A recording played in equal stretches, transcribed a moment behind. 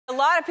A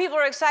lot of people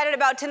are excited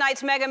about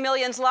tonight's Mega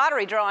Millions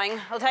lottery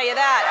drawing, I'll tell you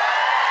that.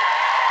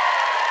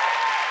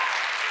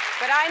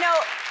 But I know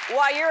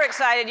why you're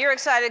excited. You're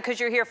excited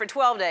because you're here for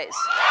 12 days.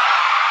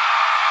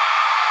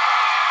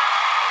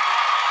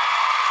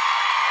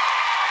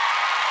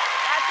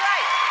 That's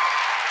right.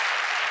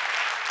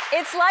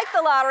 It's like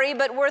the lottery,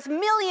 but worth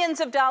millions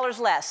of dollars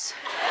less.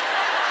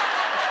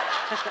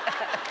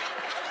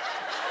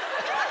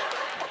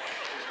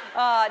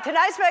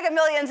 Tonight's Mega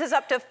Millions is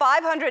up to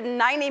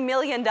 $590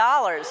 million.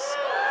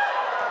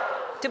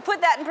 To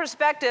put that in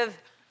perspective,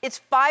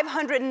 it's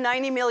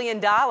 $590 million.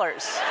 Think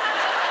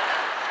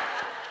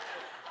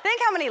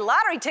how many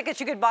lottery tickets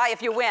you could buy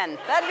if you win.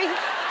 That'd be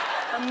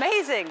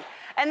amazing.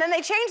 And then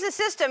they changed the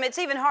system. It's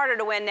even harder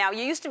to win now.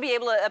 You used to be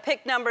able to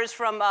pick numbers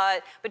from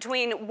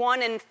between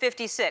 1 and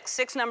 56,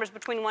 6 numbers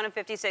between 1 and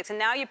 56. And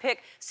now you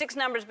pick 6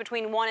 numbers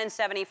between 1 and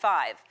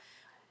 75.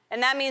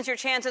 And that means your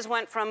chances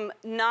went from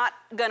not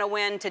gonna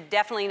win to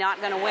definitely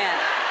not gonna win.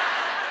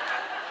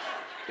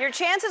 Your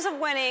chances of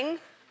winning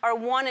are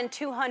 1 in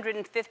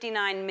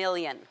 259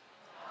 million.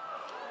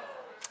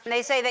 And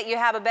they say that you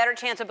have a better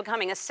chance of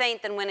becoming a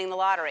saint than winning the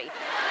lottery.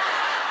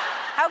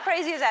 How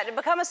crazy is that? To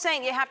become a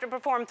saint, you have to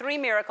perform 3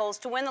 miracles.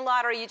 To win the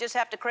lottery, you just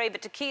have to crave a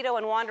taquito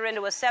and wander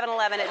into a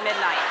 7-Eleven at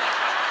midnight.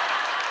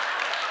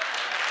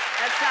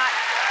 That's not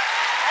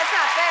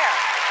fair.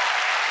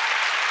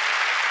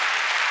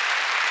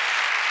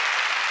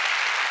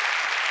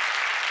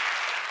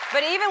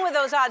 But even with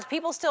those odds,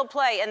 people still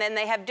play, and then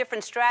they have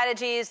different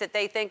strategies that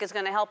they think is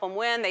going to help them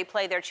win. They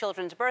play their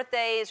children's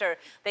birthdays, or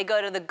they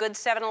go to the good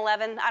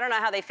 7-Eleven. I don't know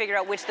how they figure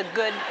out which the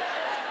good,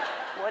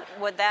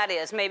 what that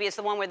is. Maybe it's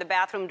the one where the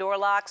bathroom door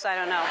locks. I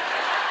don't know.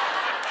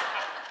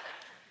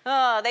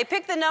 They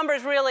pick the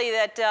numbers really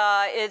that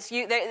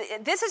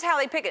this is how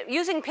they pick it,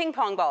 using ping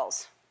pong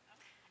balls.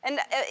 And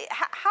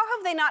how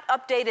have they not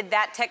updated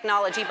that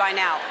technology by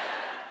now?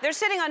 They're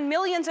sitting on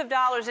millions of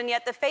dollars, and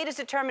yet the fate is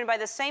determined by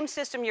the same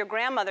system your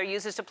grandmother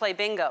uses to play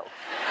bingo.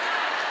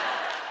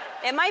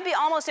 It might be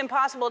almost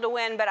impossible to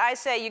win, but I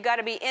say you got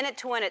to be in it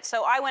to win it.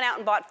 So I went out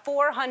and bought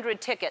 400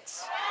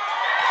 tickets. 400.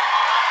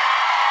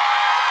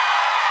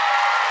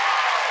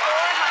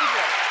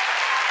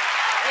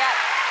 Yeah.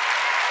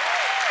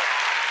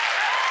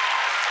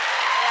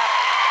 Yeah.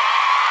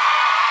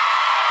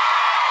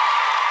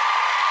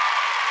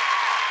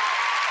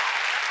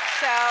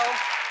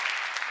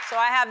 So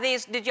I have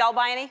these. Did y'all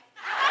buy any?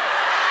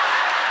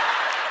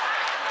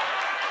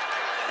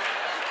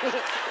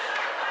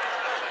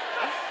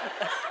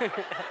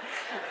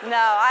 No,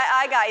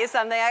 I got you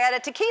something. I got a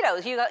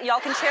taquitos. Y'all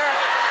can share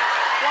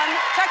one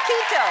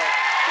taquito.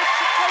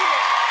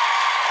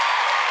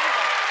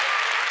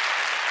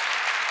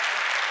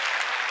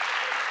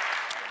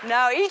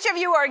 No, each of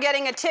you are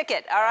getting a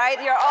ticket, all right?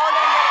 You're all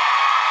going to get it.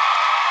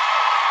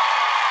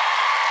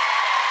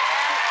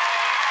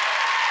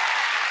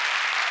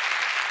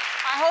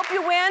 I hope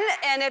you win,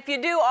 and if you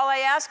do, all I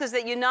ask is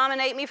that you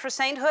nominate me for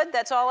sainthood.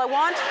 That's all I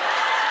want.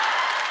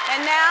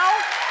 And now,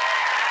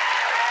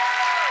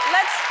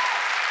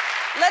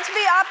 let's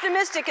be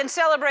optimistic and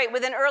celebrate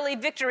with an early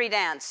victory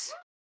dance.